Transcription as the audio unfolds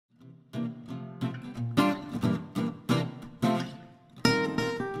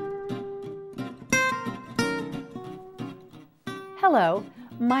Hello,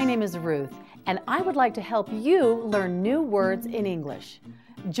 my name is Ruth, and I would like to help you learn new words in English.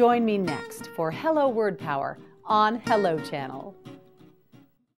 Join me next for Hello Word Power on Hello Channel.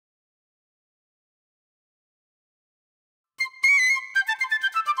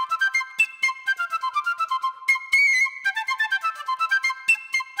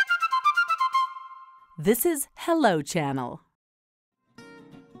 This is Hello Channel.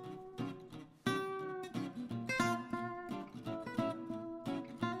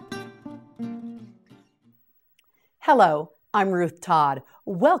 Hello, I'm Ruth Todd.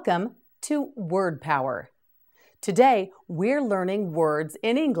 Welcome to Word Power. Today, we're learning words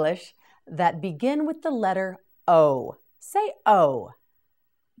in English that begin with the letter O. Say O.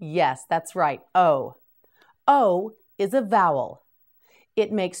 Yes, that's right, O. O is a vowel.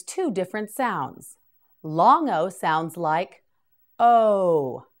 It makes two different sounds. Long O sounds like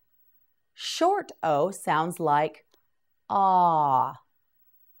O. Short O sounds like ah.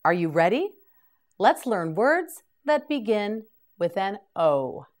 Are you ready? Let's learn words that begin with an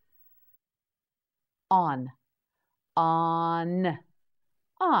O. On. On.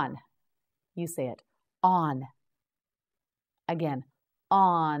 On. You say it. On. Again.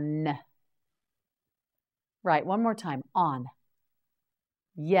 On. Right, one more time. On.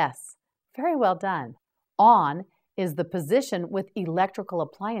 Yes, very well done. On is the position with electrical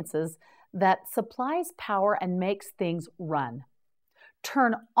appliances that supplies power and makes things run.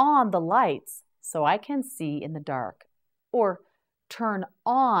 Turn on the lights so I can see in the dark. Or turn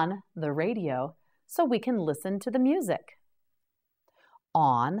on the radio so we can listen to the music.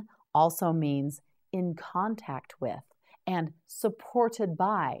 On also means in contact with and supported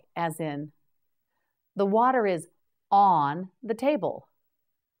by, as in, the water is on the table.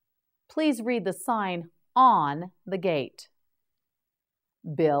 Please read the sign on the gate.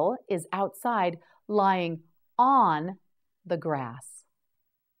 Bill is outside lying on the grass.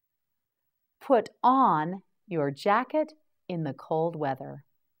 Put on your jacket in the cold weather.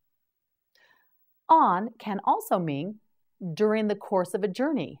 On can also mean during the course of a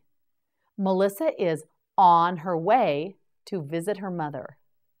journey. Melissa is on her way to visit her mother.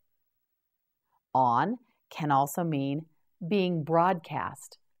 On can also mean being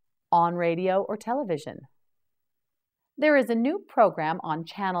broadcast on radio or television. There is a new program on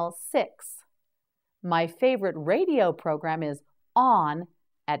Channel 6. My favorite radio program is On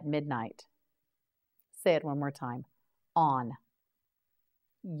at Midnight. Say it one more time. On.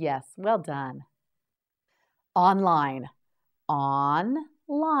 Yes, well done. Online.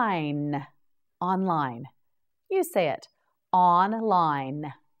 Online. Online. You say it.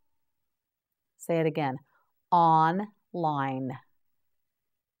 Online. Say it again. Online.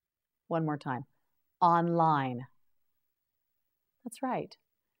 One more time. Online. That's right.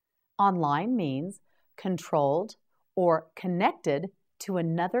 Online means controlled or connected to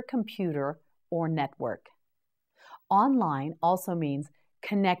another computer or network. Online also means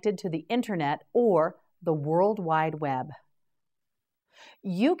connected to the internet or the World Wide Web.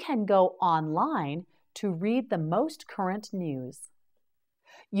 You can go online to read the most current news.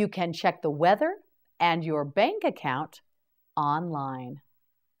 You can check the weather and your bank account online.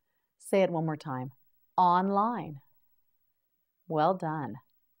 Say it one more time. Online. Well done.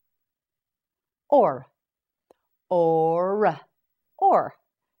 Or.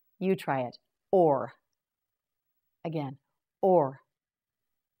 You try it. Or. Again. Or.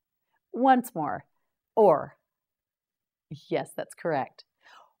 Once more. Or. Yes, that's correct.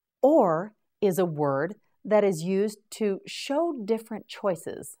 Or is a word that is used to show different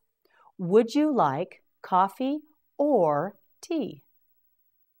choices. Would you like coffee or tea?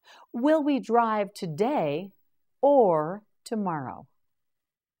 Will we drive today or tomorrow?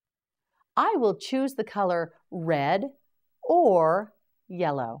 I will choose the color red or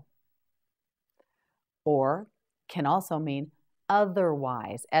yellow. Or can also mean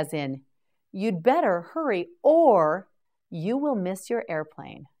otherwise, as in, you'd better hurry or you will miss your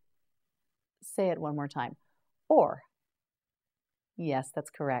airplane. Say it one more time. Or. Yes, that's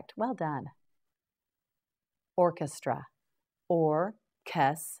correct. Well done. Orchestra.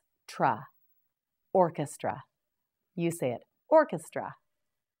 Orchestra. Orchestra. You say it. Orchestra.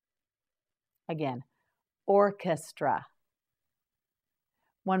 Again. Orchestra.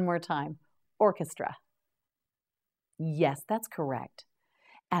 One more time. Orchestra. Yes, that's correct.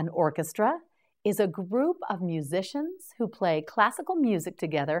 An orchestra is a group of musicians who play classical music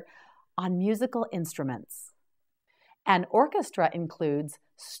together on musical instruments. An orchestra includes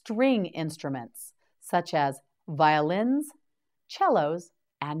string instruments such as violins, cellos,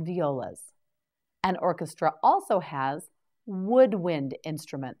 and violas. An orchestra also has woodwind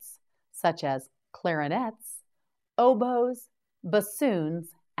instruments such as clarinets, oboes, bassoons,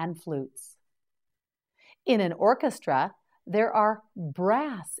 and flutes. In an orchestra, there are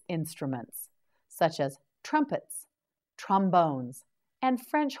brass instruments, such as trumpets, trombones, and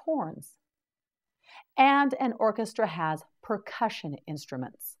French horns. And an orchestra has percussion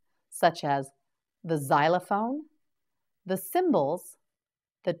instruments, such as the xylophone, the cymbals,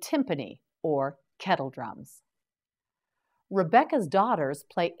 the timpani, or kettle drums. Rebecca's daughters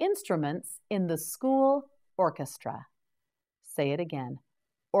play instruments in the school orchestra. Say it again,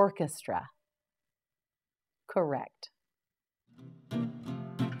 orchestra. Correct.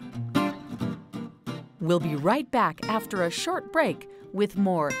 We'll be right back after a short break with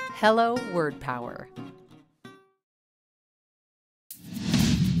more Hello Word Power.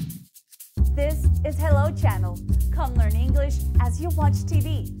 This is Hello Channel. Come learn English as you watch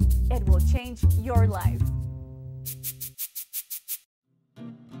TV. It will change your life.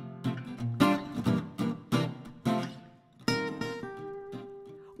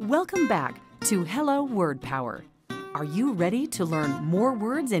 Welcome back to Hello Word Power. Are you ready to learn more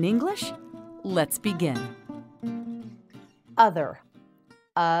words in English? Let's begin. Other,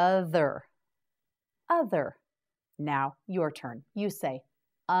 other, other. Now your turn. You say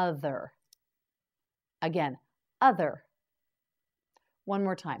other. Again, other. One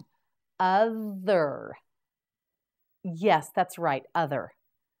more time. Other. Yes, that's right, other.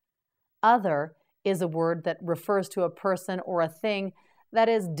 Other is a word that refers to a person or a thing that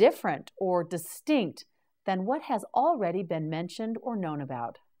is different or distinct than what has already been mentioned or known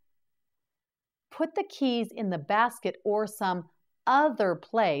about. Put the keys in the basket or some other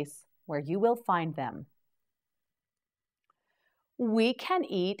place where you will find them. We can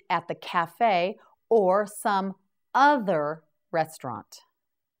eat at the cafe or some other restaurant.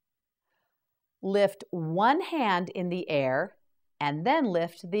 Lift one hand in the air and then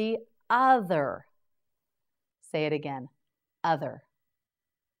lift the other. Say it again, other.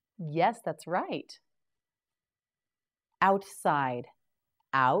 Yes, that's right. Outside,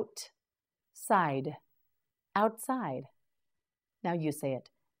 outside, outside. Now you say it,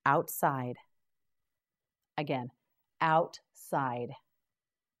 outside. Again, outside.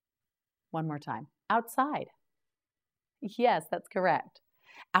 One more time, outside. Yes, that's correct.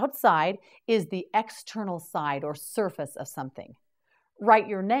 Outside is the external side or surface of something. Write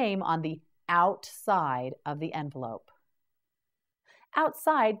your name on the outside of the envelope.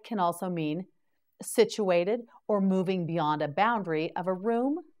 Outside can also mean situated or moving beyond a boundary of a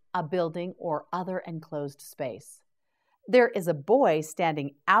room, a building, or other enclosed space. There is a boy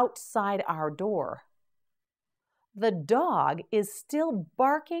standing outside our door. The dog is still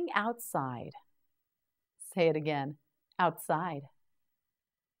barking outside. Say it again, outside.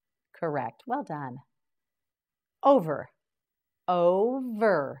 Correct. Well done. Over,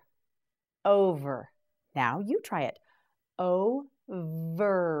 over, over. Now you try it.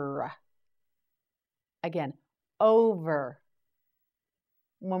 Over. Again, over.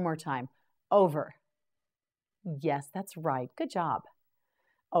 One more time. Over. Yes, that's right. Good job.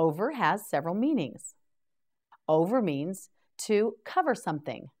 Over has several meanings. Over means to cover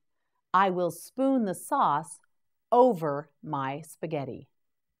something. I will spoon the sauce over my spaghetti.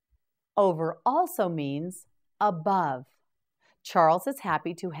 Over also means above. Charles is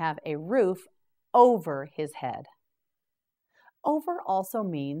happy to have a roof over his head. Over also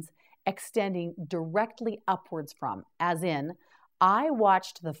means extending directly upwards from, as in, I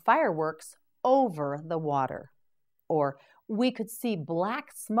watched the fireworks over the water, or we could see black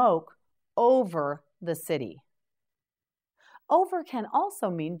smoke over the city. Over can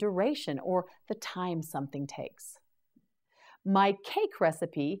also mean duration or the time something takes. My cake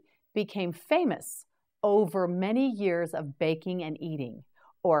recipe became famous over many years of baking and eating,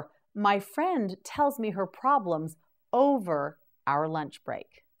 or my friend tells me her problems over our lunch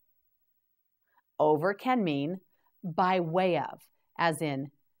break. Over can mean by way of, as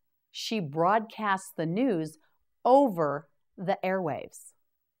in, she broadcasts the news over the airwaves.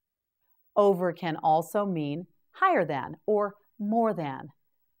 Over can also mean higher than or more than.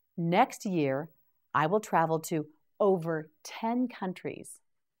 Next year, I will travel to over 10 countries.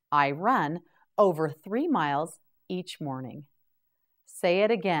 I run over 3 miles each morning. Say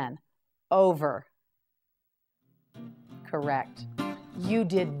it again, over. Correct. You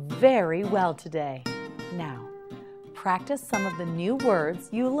did very well today. Now, practice some of the new words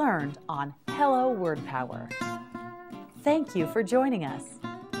you learned on Hello Word Power. Thank you for joining us.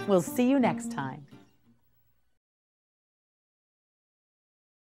 We'll see you next time.